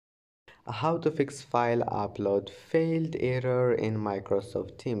How to fix file upload failed error in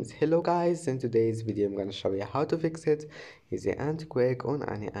Microsoft Teams. Hello guys, in today's video I'm gonna show you how to fix it easy and quick on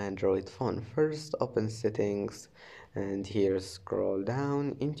any Android phone. First, open settings and here scroll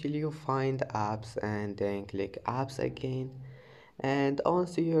down until you find apps and then click apps again. And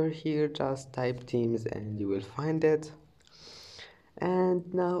once you're here, just type Teams and you will find it.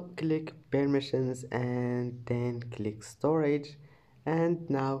 And now click permissions and then click storage, and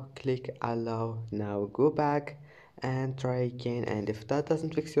now click allow. Now go back and try again, and if that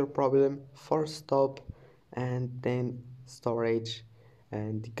doesn't fix your problem, force stop and then storage,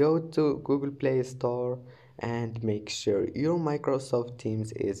 and go to Google Play Store and make sure your Microsoft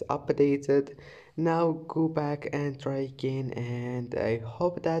Teams is updated. Now go back and try again, and I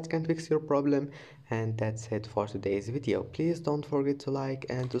hope that can fix your problem. And that's it for today's video. Please don't forget to like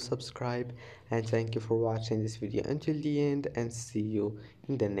and to subscribe, and thank you for watching this video until the end, and see you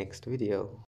in the next video.